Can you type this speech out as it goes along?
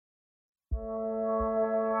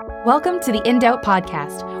Welcome to the In Doubt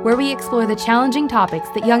podcast, where we explore the challenging topics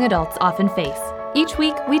that young adults often face. Each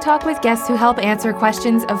week, we talk with guests who help answer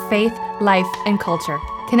questions of faith, life, and culture,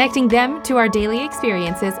 connecting them to our daily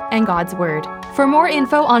experiences and God's Word. For more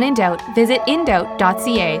info on In Doubt, visit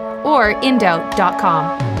indoubt.ca or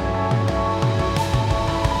indoubt.com.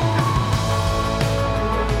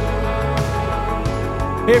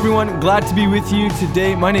 Hey everyone, glad to be with you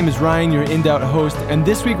today. My name is Ryan, your In Doubt host, and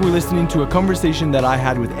this week we're listening to a conversation that I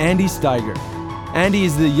had with Andy Steiger. Andy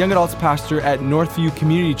is the young adults pastor at Northview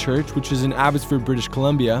Community Church, which is in Abbotsford, British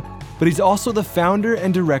Columbia, but he's also the founder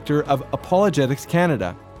and director of Apologetics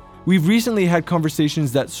Canada. We've recently had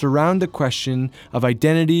conversations that surround the question of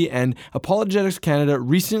identity, and Apologetics Canada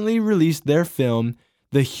recently released their film,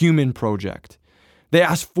 The Human Project. They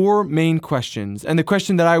asked four main questions, and the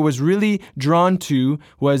question that I was really drawn to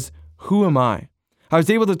was, who am I? I was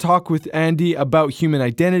able to talk with Andy about human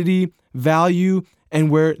identity, value, and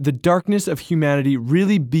where the darkness of humanity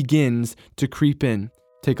really begins to creep in.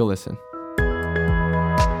 Take a listen.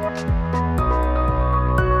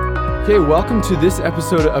 Okay, welcome to this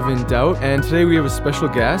episode of In Doubt, and today we have a special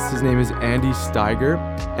guest. His name is Andy Steiger.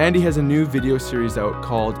 Andy has a new video series out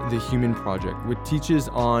called The Human Project, which teaches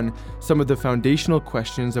on some of the foundational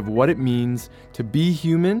questions of what it means to be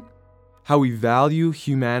human, how we value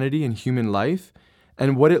humanity and human life,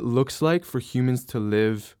 and what it looks like for humans to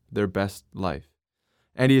live their best life.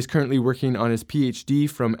 Andy is currently working on his PhD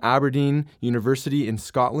from Aberdeen University in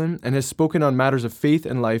Scotland and has spoken on matters of faith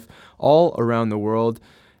and life all around the world.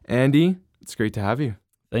 Andy, it's great to have you.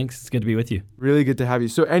 Thanks. It's good to be with you. Really good to have you.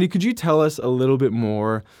 So, Andy, could you tell us a little bit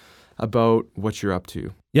more about what you're up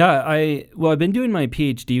to? Yeah, I've been doing my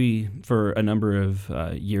PhD for a number of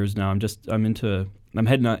years now. I'm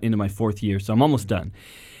heading into my fourth year, so I'm almost done.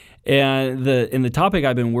 And the topic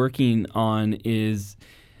I've been working on is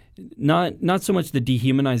not so much the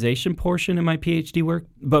dehumanization portion in my PhD work,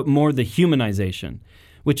 but more the humanization,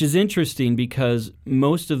 which is interesting because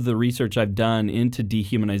most of the research I've done into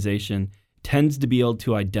dehumanization tends to be able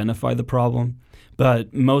to identify the problem,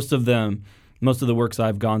 but most of the works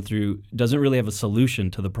I've gone through doesn't really have a solution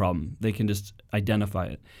to the problem. They can just identify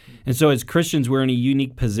it. And so as Christians, we're in a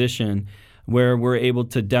unique position where we're able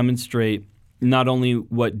to demonstrate not only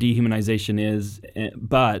what dehumanization is,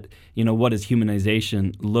 but what does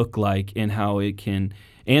humanization look like and how it can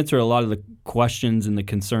answer a lot of the questions and the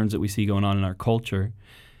concerns that we see going on in our culture.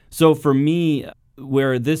 So for me,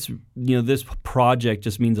 where this project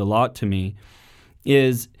just means a lot to me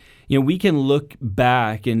is, we can look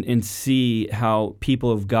back and see how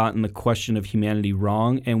people have gotten the question of humanity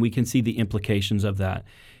wrong, and we can see the implications of that.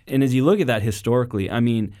 And as you look at that historically,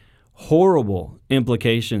 horrible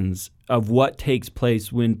implications of what takes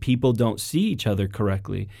place when people don't see each other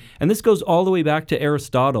correctly. And this goes all the way back to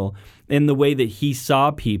Aristotle and the way that he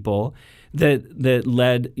saw people that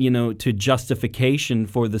led, to justification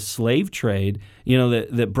for the slave trade,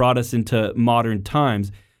 that brought us into modern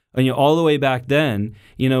times. And, all the way back then,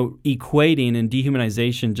 equating and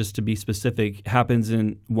dehumanization, just to be specific, happens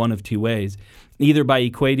in one of two ways, either by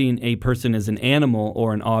equating a person as an animal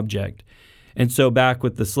or an object. And so back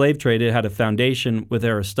with the slave trade, it had a foundation with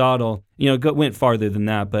Aristotle, went farther than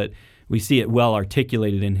that, but we see it well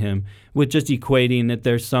articulated in him with just equating that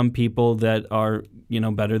there's some people that are,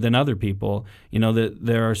 better than other people, that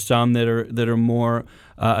there are some that are more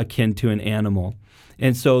akin to an animal.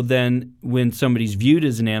 And so then when somebody's viewed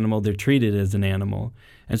as an animal, they're treated as an animal.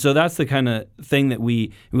 And so that's the kind of thing that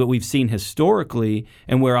what we've seen historically,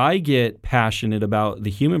 and where I get passionate about the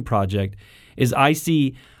Human Project is I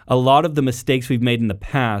see a lot of the mistakes we've made in the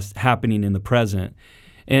past happening in the present.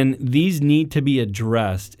 And these need to be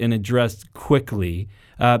addressed and addressed quickly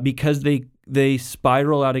because they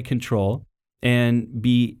spiral out of control, and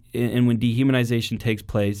when dehumanization takes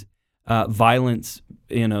place, violence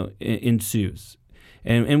ensues.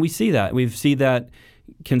 And we see that. We see that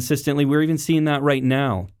consistently. We're even seeing that right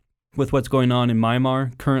now with what's going on in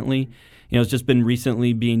Myanmar currently. It's just been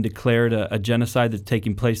recently being declared a genocide that's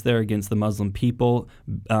taking place there against the Muslim people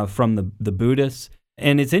from the Buddhists.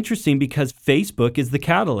 And it's interesting because Facebook is the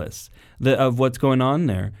catalyst of what's going on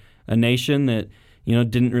there. A nation that,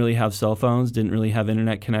 didn't really have cell phones, didn't really have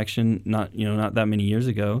internet connection, not that many years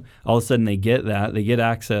ago. All of a sudden they get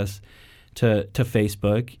access to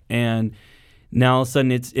Facebook, and now all of a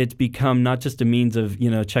sudden it's become not just a means of,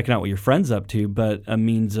 checking out what your friend's up to, but a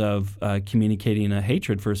means of communicating a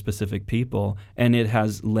hatred for specific people, and it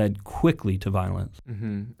has led quickly to violence.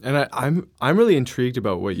 Mm-hmm. And I'm really intrigued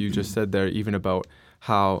about what you just said there, even about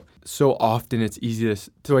how so often it's easy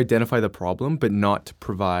to identify the problem, but not to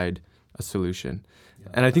provide a solution. Yeah.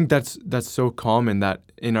 And I think that's so common that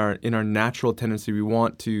in our natural tendency, we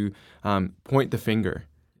want to point the finger.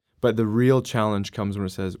 But the real challenge comes when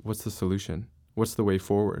it says, what's the solution? What's the way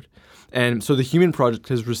forward? And so the Human Project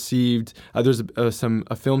has received, there's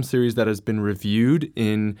a film series that has been reviewed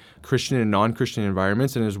in Christian and non-Christian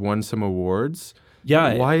environments and has won some awards.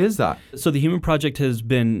 Yeah. Why is that? So the Human Project has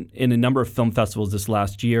been in a number of film festivals this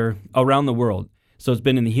last year around the world. So it's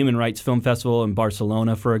been in the Human Rights Film Festival in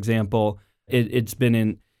Barcelona, for example. It's been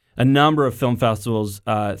in a number of film festivals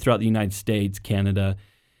throughout the United States, Canada.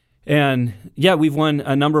 And yeah, we've won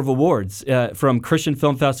a number of awards from Christian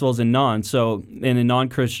film festivals and non. So in a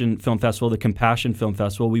non-Christian film festival, the Compassion Film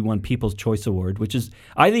Festival, we won People's Choice Award, which is,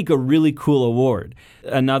 I think, a really cool award.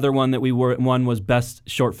 Another one that we won was Best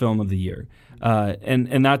Short Film of the Year.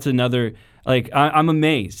 And that's another, like, I'm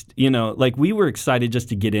amazed, like we were excited just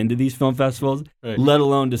to get into these film festivals, right, let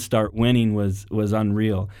alone to start winning was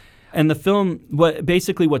unreal. And the film,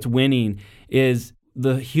 what's winning is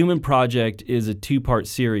the Human Project is a 2-part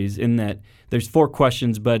series in that there's 4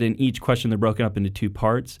 questions, but in each question they're broken up into 2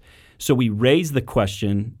 parts. So we raise the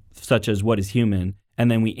question, such as what is human, and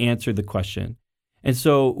then we answer the question. And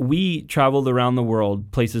so we traveled around the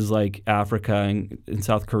world, places like Africa and in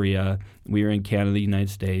South Korea. We were in Canada, the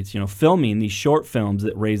United States, filming these short films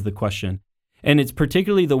that raise the question. And it's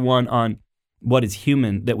particularly the one on what is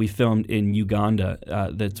human that we filmed in Uganda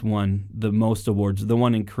that's won the most awards. The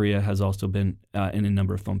one in Korea has also been in a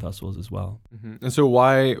number of film festivals as well. Mm-hmm. And so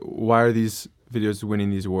why are these videos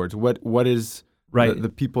winning these awards? What is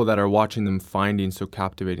the people that are watching them finding so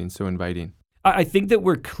captivating, so inviting? I think that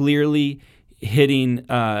we're clearly hitting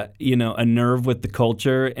a nerve with the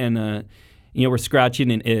culture, and we're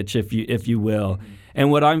scratching an itch, if you will. Mm-hmm. And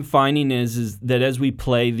what I'm finding is that as we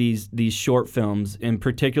play these short films, and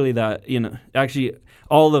particularly that, actually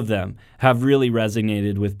all of them have really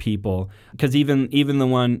resonated with people. Because even the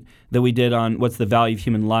one that we did on What's the Value of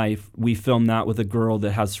Human Life, we filmed that with a girl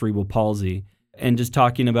that has cerebral palsy. And just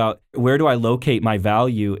talking about where do I locate my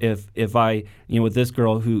value if I, with this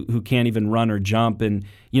girl who can't even run or jump. And,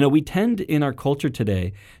 we tend in our culture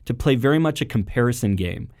today to play very much a comparison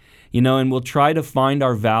game. And we'll try to find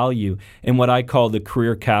our value in what I call the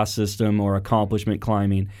career caste system or accomplishment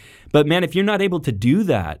climbing. But man, if you're not able to do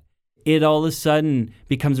that, it all of a sudden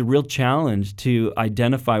becomes a real challenge to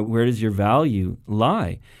identify where does your value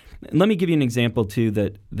lie. Let me give you an example too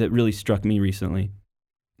that really struck me recently.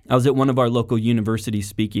 I was at one of our local universities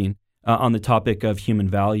speaking on the topic of human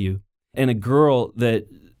value, and a girl that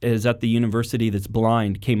is at the university that's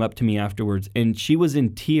blind came up to me afterwards, and she was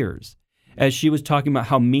in tears as she was talking about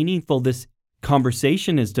how meaningful this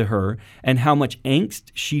conversation is to her and how much angst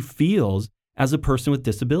she feels as a person with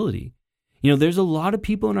disability. There's a lot of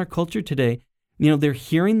people in our culture today, they're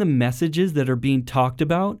hearing the messages that are being talked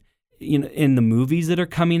about, in the movies that are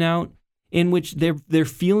coming out, in which they're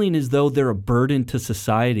feeling as though they're a burden to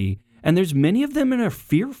society. And there's many of them that are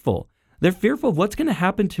fearful. They're fearful of what's going to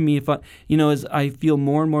happen to me if as I feel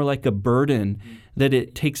more and more like a burden, that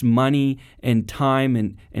it takes money and time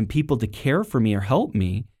and people to care for me or help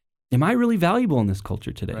me. Am I really valuable in this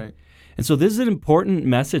culture today? Right. And so this is an important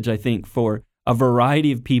message, I think, for a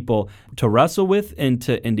variety of people to wrestle with and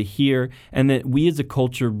to hear, and that we as a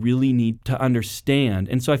culture really need to understand.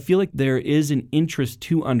 And so I feel like there is an interest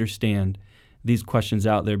to understand these questions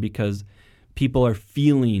out there because people are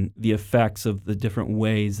feeling the effects of the different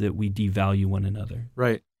ways that we devalue one another.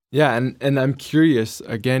 Right. Yeah, and I'm curious,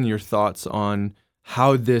 again, your thoughts on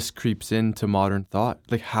how this creeps into modern thought.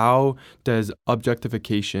 Like, how does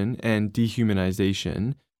objectification and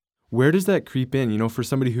dehumanization, where does that creep in? For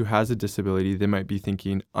somebody who has a disability, they might be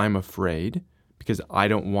thinking, I'm afraid because I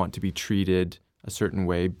don't want to be treated a certain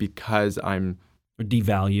way because I'm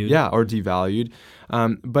devalued. Yeah, or devalued.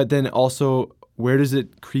 But then also, where does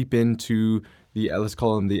it creep into let's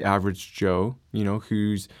call him the average Joe,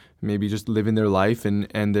 who's maybe just living their life and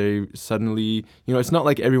they suddenly, it's not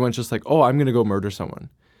like everyone's just like, oh, I'm going to go murder someone.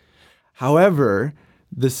 However,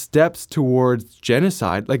 the steps towards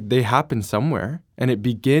genocide, like, they happen somewhere and it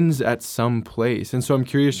begins at some place. And so I'm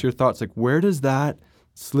curious your thoughts, like, where does that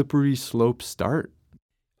slippery slope start?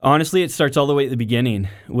 Honestly, it starts all the way at the beginning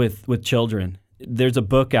with children. There's a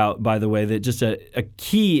book out, by the way, that just a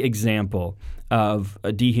key example of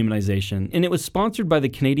a dehumanization. And it was sponsored by the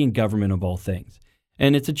Canadian government of all things.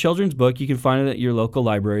 And it's a children's book. You can find it at your local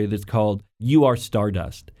library that's called You Are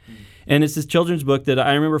Stardust. And it's this children's book that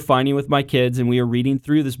I remember finding with my kids, and we were reading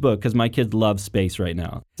through this book because my kids love space right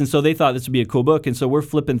now. And so they thought this would be a cool book. And so we're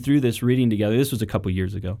flipping through this, reading together. This was a couple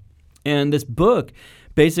years ago. And this book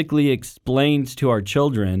basically explains to our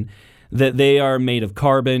children that they are made of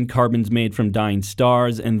carbon, carbon's made from dying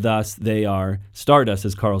stars, and thus they are stardust,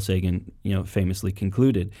 as Carl Sagan, famously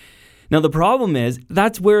concluded. Now, the problem is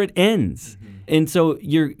that's where it ends. And so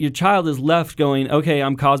your child is left going, okay,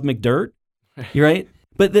 I'm cosmic dirt, right?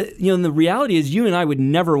 But the reality is you and I would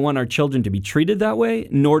never want our children to be treated that way,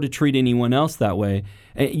 nor to treat anyone else that way.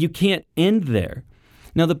 You can't end there.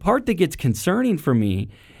 Now, the part that gets concerning for me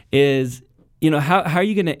is, how are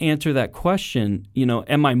you going to answer that question?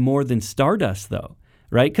 Am I more than stardust, though?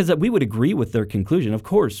 Right? Because we would agree with their conclusion. Of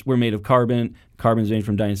course, we're made of carbon. Carbon's made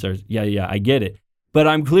from dying stars. Yeah, I get it. But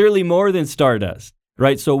I'm clearly more than stardust,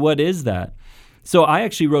 right? So what is that? So I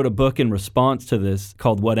actually wrote a book in response to this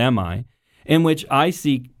called What Am I? In which I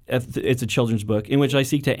seek, it's a children's book, in which I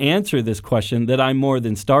seek to answer this question that I'm more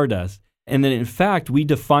than stardust. And that in fact, we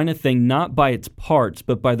define a thing not by its parts,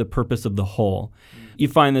 but by the purpose of the whole. You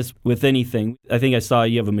find this with anything. I think I saw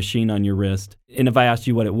you have a machine on your wrist. And if I asked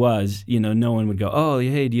you what it was, no one would go, oh,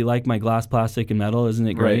 hey, do you like my glass, plastic, and metal? Isn't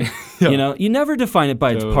it great? Right. Yeah. You never define it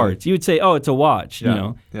by its parts. You would say, oh, it's a watch,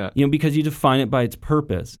 because you define it by its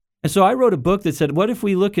purpose. And so I wrote a book that said, what if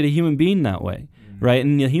we look at a human being that way, right?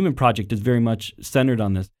 And the Human Project is very much centered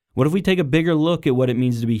on this. What if we take a bigger look at what it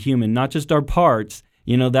means to be human, not just our parts?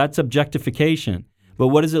 That's objectification. But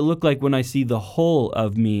what does it look like when I see the whole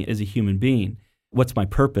of me as a human being? What's my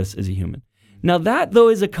purpose as a human? Now that, though,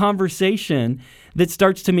 is a conversation that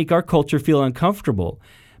starts to make our culture feel uncomfortable,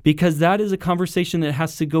 because that is a conversation that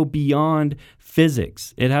has to go beyond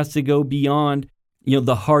physics. It has to go beyond,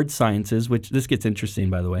 the hard sciences, which this gets interesting,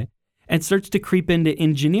 by the way, and starts to creep into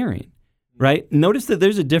engineering, right? Notice that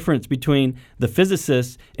there's a difference between the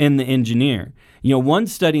physicist and the engineer.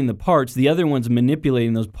 One's studying the parts, the other one's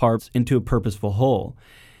manipulating those parts into a purposeful whole.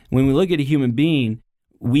 When we look at a human being,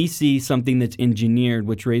 we see something that's engineered,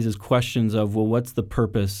 which raises questions of, well, what's the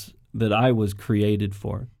purpose that I was created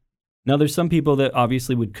for? Now, there's some people that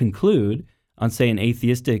obviously would conclude on, say, an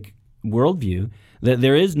atheistic worldview that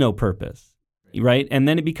there is no purpose, right? And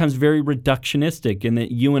then it becomes very reductionistic and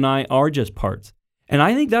that you and I are just parts. And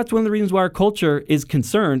I think that's one of the reasons why our culture is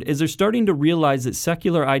concerned, is they're starting to realize that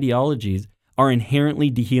secular ideologies are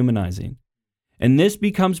inherently dehumanizing. And this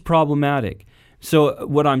becomes problematic. So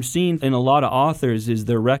what I'm seeing in a lot of authors is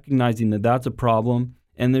they're recognizing that that's a problem,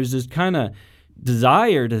 and there's this kind of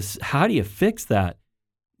desire to, how do you fix that?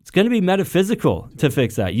 It's going to be metaphysical to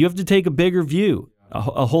fix that. You have to take a bigger view,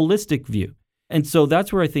 a holistic view. And so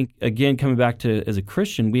that's where I think, again, coming back to as a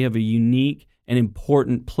Christian, we have a unique and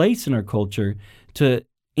important place in our culture to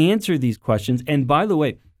answer these questions. And by the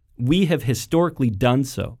way, we have historically done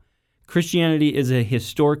so. Christianity is a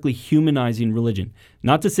historically humanizing religion.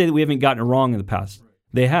 Not to say that we haven't gotten it wrong in the past.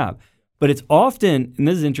 They have. But it's often, and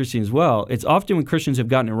this is interesting as well, it's often when Christians have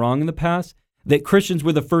gotten it wrong in the past that Christians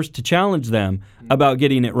were the first to challenge them about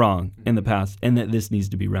getting it wrong in the past, and that this needs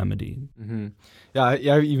to be remedied. Mm-hmm. Yeah,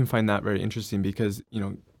 I even find that very interesting because,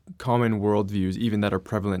 common worldviews, even that are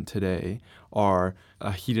prevalent today, are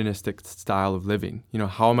a hedonistic style of living.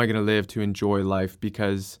 How am I going to live to enjoy life?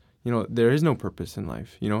 Because, there is no purpose in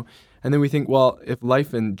life, And then we think, well, if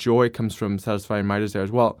life and joy comes from satisfying my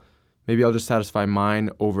desires, well, maybe I'll just satisfy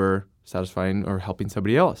mine over satisfying or helping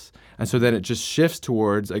somebody else. And so then it just shifts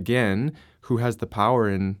towards, again, who has the power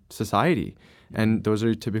in society. And those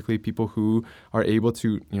are typically people who are able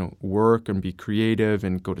to, work and be creative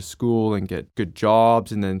and go to school and get good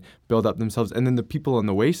jobs and then build up themselves. And then the people on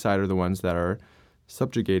the wayside are the ones that are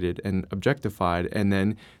subjugated and objectified. And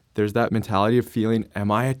then there's that mentality of feeling, am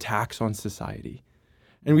I a tax on society?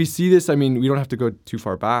 And we see this, we don't have to go too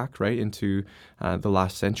far back, right, into the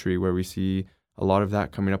last century where we see a lot of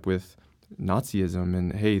that coming up with Nazism.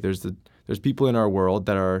 And hey, there's people in our world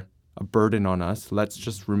that are a burden on us. Let's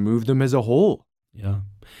just remove them as a whole. Yeah.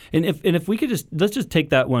 And if we could let's just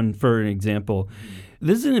take that one for an example.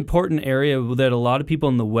 This is an important area that a lot of people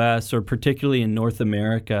in the West, or particularly in North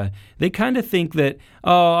America, they kind of think that,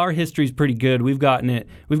 our history's pretty good. We've gotten it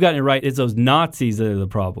right. It's those Nazis that are the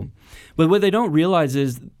problem. But what they don't realize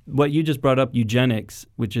is what you just brought up, eugenics,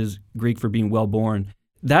 which is Greek for being well-born,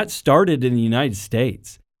 that started in the United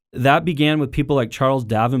States. That began with people like Charles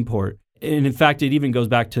Davenport. And in fact, it even goes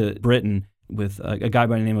back to Britain with a guy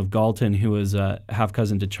by the name of Galton, who was a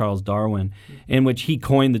half-cousin to Charles Darwin, in which he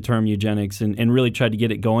coined the term eugenics and really tried to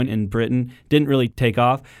get it going in Britain. Didn't really take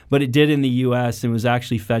off, but it did in the U.S. and was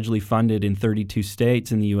actually federally funded in 32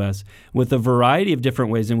 states in the U.S. with a variety of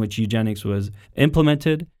different ways in which eugenics was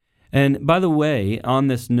implemented. And by the way, on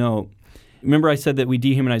this note, remember I said that we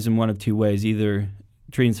dehumanize in one of two ways, either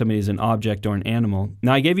treating somebody as an object or an animal.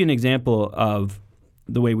 Now, I gave you an example of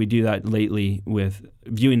the way we do that lately with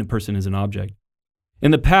viewing a person as an object.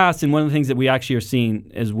 In the past, and one of the things that we actually are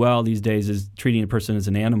seeing as well these days is treating a person as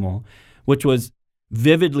an animal, which was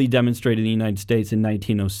vividly demonstrated in the United States in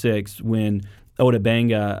 1906 when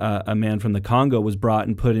Otabanga, a man from the Congo, was brought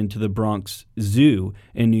and put into the Bronx Zoo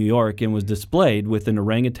in New York and was displayed with an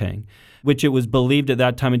orangutan, which it was believed at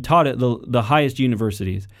that time and taught at the highest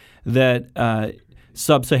universities that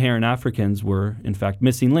sub-Saharan Africans were, in fact,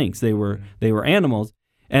 missing links. They were animals,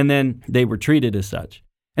 and then they were treated as such.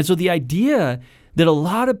 And so the idea that a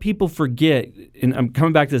lot of people forget, and I'm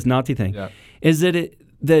coming back to this Nazi thing, is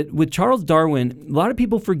that with Charles Darwin, a lot of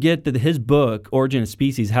people forget that his book, Origin of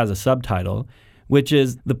Species, has a subtitle, which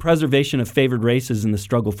is The Preservation of Favored Races in the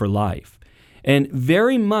Struggle for Life. And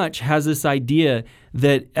very much has this idea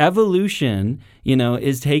that evolution,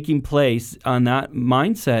 is taking place on that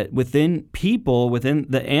mindset within people, within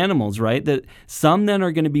the animals, right? That some then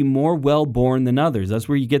are going to be more well-born than others. That's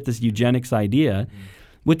where you get this eugenics idea,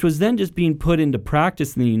 which was then just being put into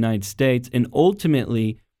practice in the United States. And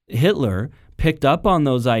ultimately, Hitler picked up on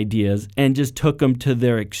those ideas and just took them to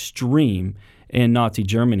their extreme in Nazi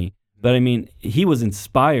Germany. But I mean, he was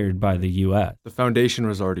inspired by the U.S. The foundation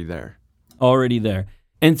was already there.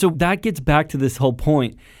 And so that gets back to this whole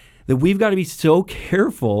point that we've got to be so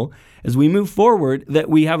careful as we move forward that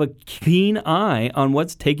we have a keen eye on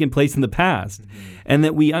what's taken place in the past and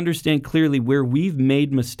that we understand clearly where we've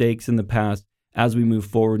made mistakes in the past as we move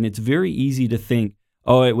forward. And it's very easy to think,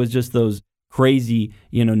 oh, it was just those crazy,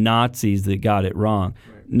 Nazis that got it wrong.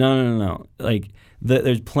 Right. No.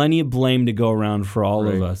 There's plenty of blame to go around for all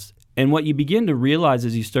of us. And what you begin to realize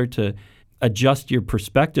as you start to adjust your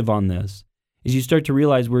perspective on this is you start to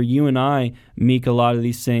realize where you and I make a lot of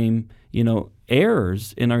these same,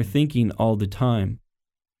 errors in our thinking all the time.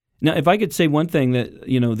 Now, if I could say one thing that,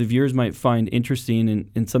 the viewers might find interesting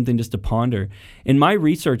and something just to ponder. In my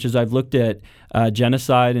research, as I've looked at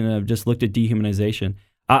genocide and I've just looked at dehumanization,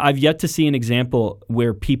 I've yet to see an example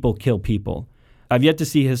where people kill people. I've yet to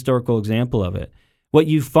see a historical example of it. What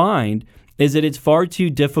you find is that it's far too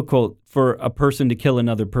difficult for a person to kill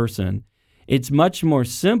another person. It's much more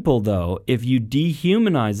simple, though, if you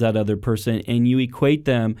dehumanize that other person and you equate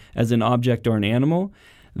them as an object or an animal,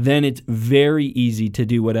 then it's very easy to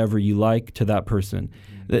do whatever you like to that person.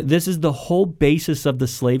 This is the whole basis of the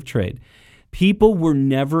slave trade. People were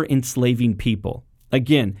never enslaving people.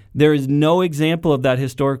 Again, there is no example of that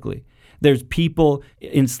historically. There's people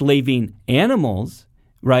enslaving animals,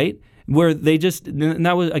 right? Where they just, and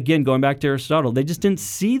that was, again, going back to Aristotle, they just didn't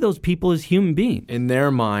see those people as human beings. In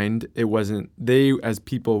their mind, it wasn't, they as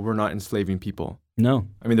people were not enslaving people. No.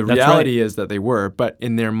 I mean, the reality is that they were, but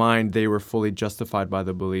in their mind, they were fully justified by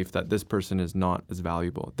the belief that this person is not as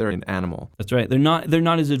valuable. They're an animal. That's right. They're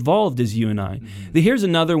not as evolved as you and I. Here's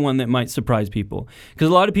another one that might surprise people. Because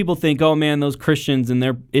a lot of people think, oh man, those Christians and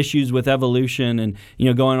their issues with evolution and,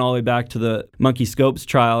 going all the way back to the Monkey Scopes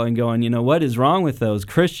trial and going, what is wrong with those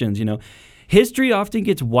Christians, History often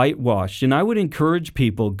gets whitewashed, and I would encourage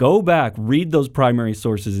people, go back, read those primary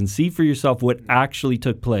sources and see for yourself what actually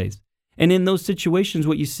took place. And in those situations,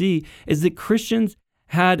 what you see is that Christians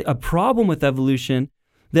had a problem with evolution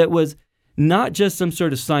that was not just some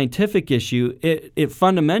sort of scientific issue. It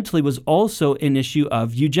fundamentally was also an issue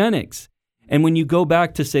of eugenics. And when you go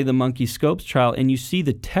back to, say, the Monkey Scopes trial and you see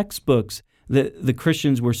the textbooks that the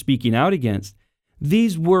Christians were speaking out against,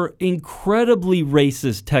 these were incredibly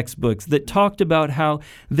racist textbooks that talked about how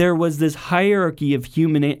there was this hierarchy of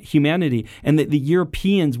humanity and that the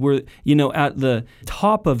Europeans were, at the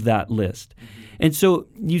top of that list. And so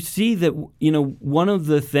you see that, one of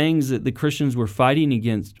the things that the Christians were fighting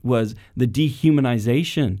against was the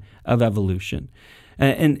dehumanization of evolution.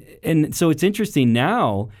 And so it's interesting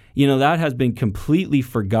now, that has been completely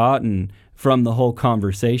forgotten from the whole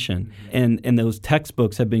conversation. And those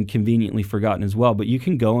textbooks have been conveniently forgotten as well. But you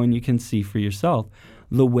can go and you can see for yourself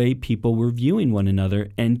the way people were viewing one another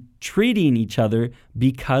and treating each other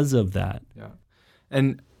because of that. Yeah.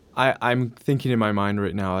 And I'm thinking in my mind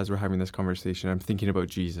right now as we're having this conversation, I'm thinking about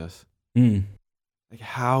Jesus. Like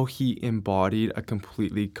how he embodied a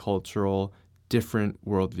completely cultural, different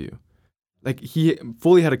worldview. Like he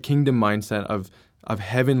fully had a kingdom mindset of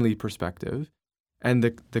heavenly perspective. And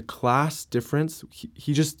the class difference,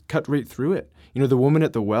 he just cut right through it. The woman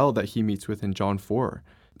at the well that he meets with in John 4,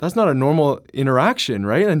 that's not a normal interaction,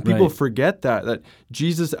 right? And people forget that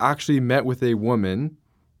Jesus actually met with a woman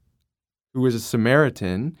who was a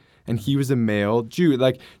Samaritan, and he was a male Jew.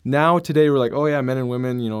 Like now today we're like, oh yeah, men and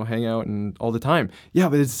women, hang out and all the time. Yeah,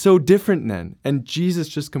 but it's so different then. And Jesus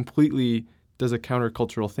just completely does a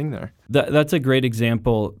countercultural thing there. That's a great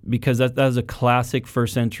example because that is a classic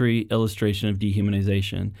first century illustration of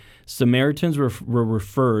dehumanization. Samaritans were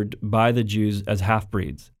referred by the Jews as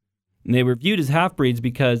half-breeds. And they were viewed as half-breeds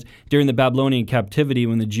because during the Babylonian captivity,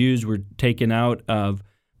 when the Jews were taken out of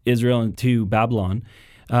Israel into Babylon,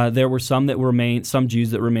 there were some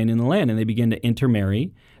Jews that remained in the land, and they began to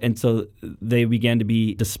intermarry, and so they began to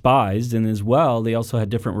be despised. And as well, they also had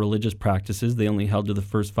different religious practices. They only held to the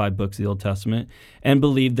first 5 books of the Old Testament and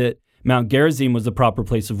believed that Mount Gerizim was the proper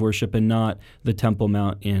place of worship and not the Temple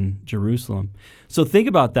Mount in Jerusalem. So think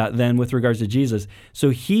about that then with regards to Jesus. So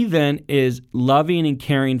he then is loving and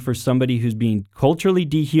caring for somebody who's being culturally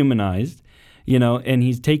dehumanized, and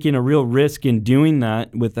he's taking a real risk in doing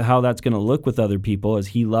that with how that's going to look with other people as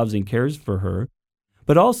he loves and cares for her.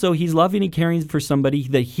 But also he's loving and caring for somebody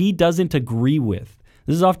that he doesn't agree with.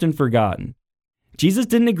 This is often forgotten. Jesus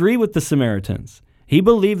didn't agree with the Samaritans. He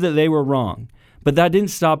believed that they were wrong, but that didn't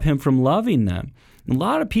stop him from loving them. A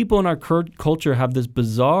lot of people in our culture have this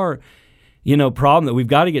bizarre, problem that we've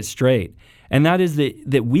got to get straight, and that is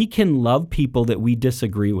that we can love people that we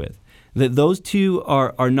disagree with. That those two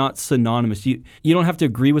are not synonymous. You don't have to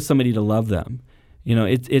agree with somebody to love them.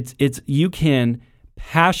 It's you can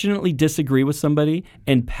passionately disagree with somebody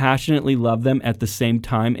and passionately love them at the same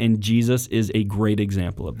time, and Jesus is a great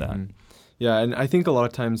example of that. Mm-hmm. Yeah, and I think a lot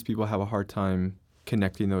of times people have a hard time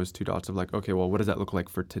connecting those two dots of like, okay, well, what does that look like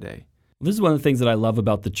for today? This is one of the things that I love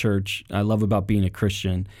about the church, I love about being a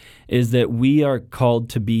Christian, is that we are called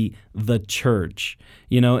to be the church,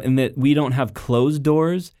 and that we don't have closed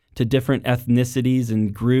doors to different ethnicities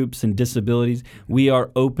and groups and disabilities. We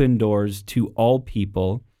are open doors to all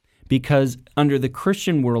people because under the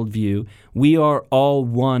Christian worldview, we are all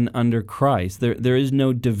one under Christ. There is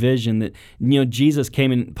no division. That Jesus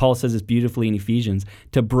came, and Paul says this beautifully in Ephesians,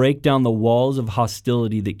 to break down the walls of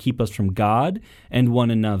hostility that keep us from God and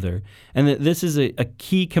one another. And that this is a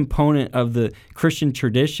key component of the Christian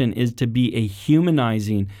tradition, is to be a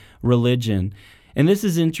humanizing religion. And this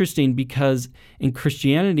is interesting because in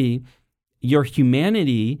Christianity, your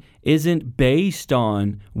humanity isn't based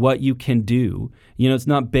on what you can do. It's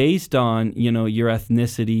not based on, your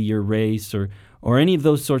ethnicity, your race, or any of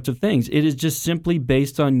those sorts of things. It is just simply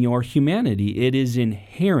based on your humanity. It is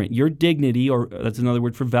inherent. Your dignity, or that's another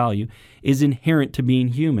word for value, is inherent to being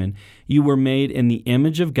human. You were made in the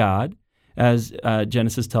image of God, as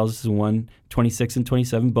Genesis tells us in 1:26 and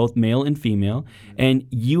 27, both male and female, and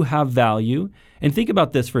you have value. And think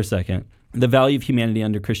about this for a second, the value of humanity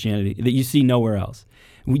under Christianity that you see nowhere else.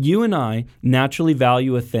 You and I naturally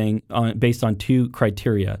value a thing based on 2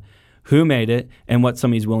 criteria: who made it and what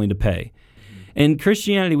somebody's willing to pay. In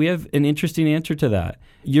Christianity, we have an interesting answer to that.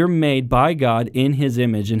 You're made by God in his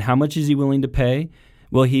image, and how much is he willing to pay?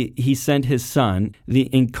 Well, he sent his son, the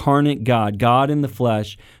incarnate God in the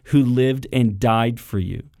flesh, who lived and died for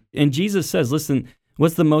you. And Jesus says, listen,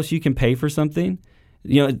 what's the most you can pay for something?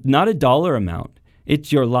 Not a dollar amount.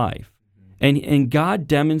 It's your life. And God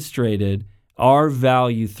demonstrated our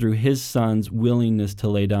value through his son's willingness to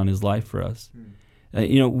lay down his life for us.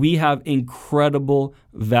 We have incredible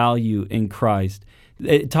value in Christ.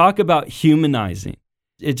 Talk about humanizing.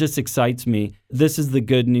 It just excites me. This is the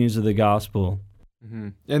good news of the gospel. Mm-hmm.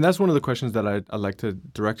 And that's one of the questions that I'd like to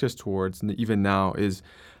direct us towards, even now, is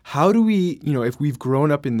how do we, if we've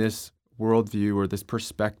grown up in this worldview or this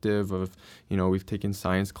perspective of, we've taken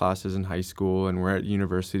science classes in high school and we're at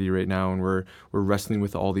university right now and we're wrestling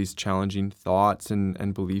with all these challenging thoughts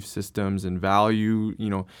and belief systems and value,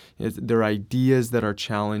 there are ideas that are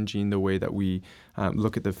challenging the way that we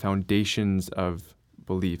look at the foundations of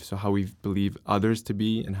belief. So how we believe others to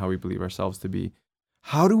be and how we believe ourselves to be.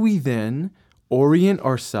 How do we then orient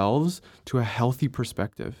ourselves to a healthy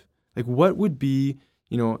perspective? Like what would be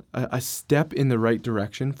a step in the right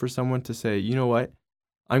direction for someone to say, you know what,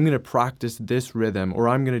 I'm going to practice this rhythm, or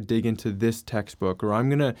I'm going to dig into this textbook, or I'm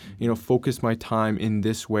going to, focus my time in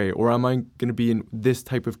this way, or am I going to be in this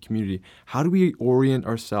type of community? How do we orient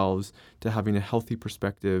ourselves to having a healthy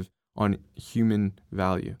perspective on human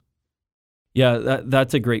value? Yeah,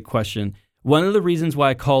 that's a great question. One of the reasons why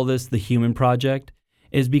I call this the Human Project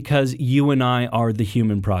is because you and I are the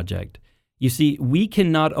Human Project. You see, we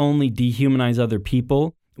can not only dehumanize other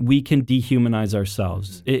people, we can dehumanize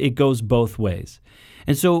ourselves. It goes both ways.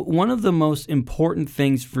 And so one of the most important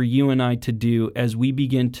things for you and I to do as we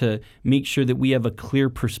begin to make sure that we have a clear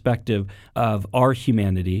perspective of our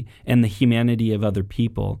humanity and the humanity of other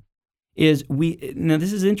people is now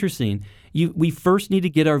this is interesting, we first need to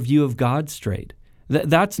get our view of God straight.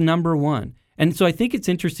 That's number one. And so I think it's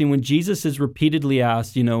interesting when Jesus is repeatedly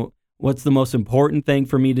asked, what's the most important thing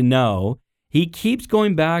for me to know? He keeps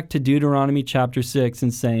going back to Deuteronomy chapter 6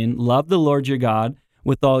 and saying, love the Lord your God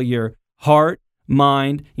with all your heart,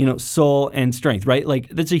 mind, soul, and strength, right? Like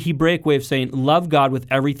that's a Hebraic way of saying love God with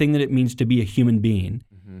everything that it means to be a human being.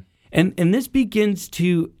 Mm-hmm. And this begins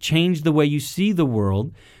to change the way you see the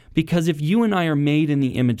world, because if you and I are made in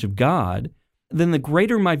the image of God, then the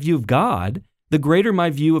greater my view of God, the greater my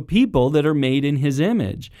view of people that are made in his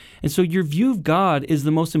image. And so your view of God is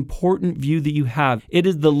the most important view that you have. It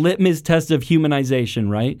is the litmus test of humanization,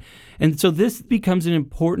 right? And so this becomes an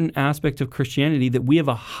important aspect of Christianity, that we have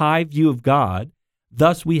a high view of God,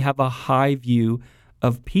 thus we have a high view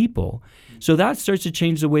of people. So that starts to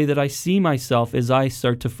change the way that I see myself as I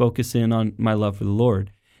start to focus in on my love for the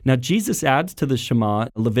Lord. Now, Jesus adds to the Shema,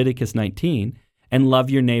 Leviticus 19, and love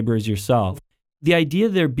your neighbor as yourself. The idea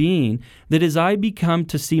there being that as I become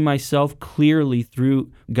to see myself clearly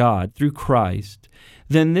through God, through Christ,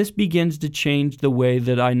 then this begins to change the way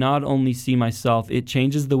that I not only see myself, it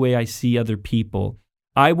changes the way I see other people.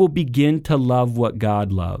 I will begin to love what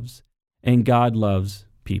God loves, and God loves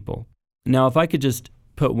people. Now, if I could just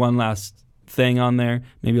put one last thing on there,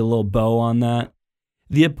 maybe a little bow on that.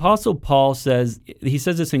 The Apostle Paul says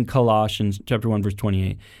this in Colossians chapter 1, verse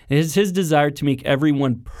 28. It is his desire to make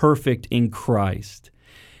everyone perfect in Christ.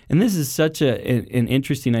 And this is such an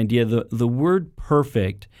interesting idea. The word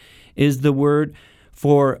perfect is the word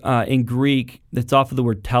for, in Greek, that's off of the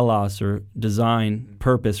word telos, or design,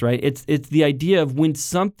 purpose, right? It's the idea of when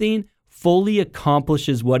something fully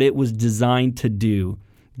accomplishes what it was designed to do,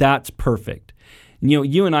 that's perfect.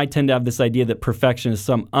 You and I tend to have this idea that perfection is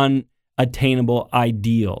some unattainable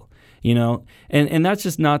ideal, and that's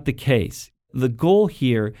just not the case. The goal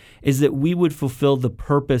here is that we would fulfill the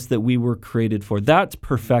purpose that we were created for. That's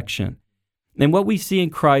perfection. And what we see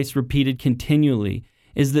in Christ repeated continually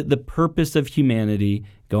is that the purpose of humanity,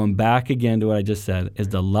 going back again to what I just said, is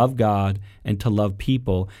to love God and to love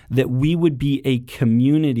people, that we would be a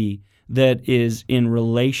community that is in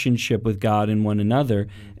relationship with God and one another.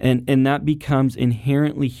 And that becomes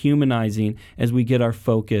inherently humanizing as we get our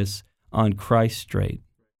focus on Christ straight.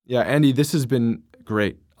 Yeah, Andy, this has been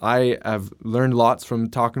great. I have learned lots from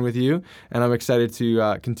talking with you, and I'm excited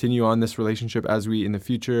to continue on this relationship as we, in the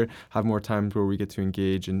future, have more times where we get to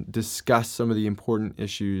engage and discuss some of the important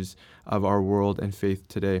issues of our world and faith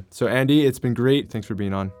today. So, Andy, it's been great. Thanks for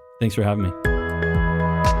being on. Thanks for having me.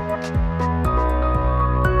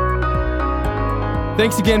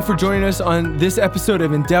 Thanks again for joining us on this episode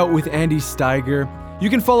of In Doubt with Andy Steiger. You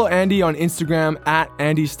can follow Andy on Instagram at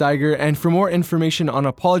Andy Steiger, and for more information on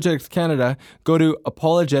Apologetics Canada, go to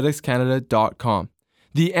apologeticscanada.com.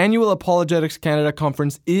 The annual Apologetics Canada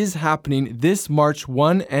Conference is happening this March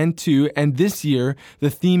 1 and 2, and this year the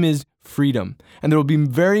theme is freedom. And there will be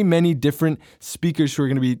very many different speakers who are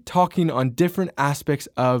going to be talking on different aspects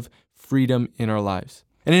of freedom in our lives.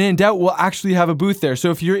 And in Doubt, we'll actually have a booth there.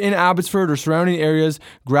 So if you're in Abbotsford or surrounding areas,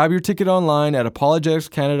 grab your ticket online at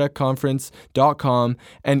apologeticscanadaconference.com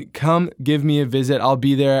and come give me a visit. I'll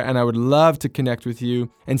be there, and I would love to connect with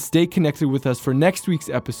you. And stay connected with us for next week's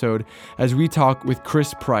episode as we talk with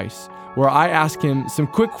Chris Price, where I ask him some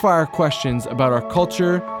quick fire questions about our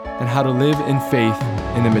culture and how to live in faith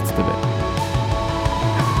in the midst of it.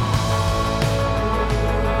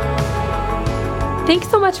 Thanks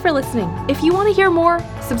so much for listening. If you want to hear more,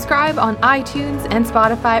 subscribe on iTunes and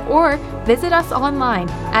Spotify, or visit us online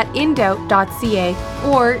at indoubt.ca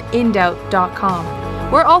or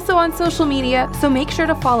indoubt.com. We're also on social media, so make sure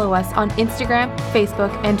to follow us on Instagram,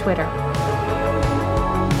 Facebook, and Twitter.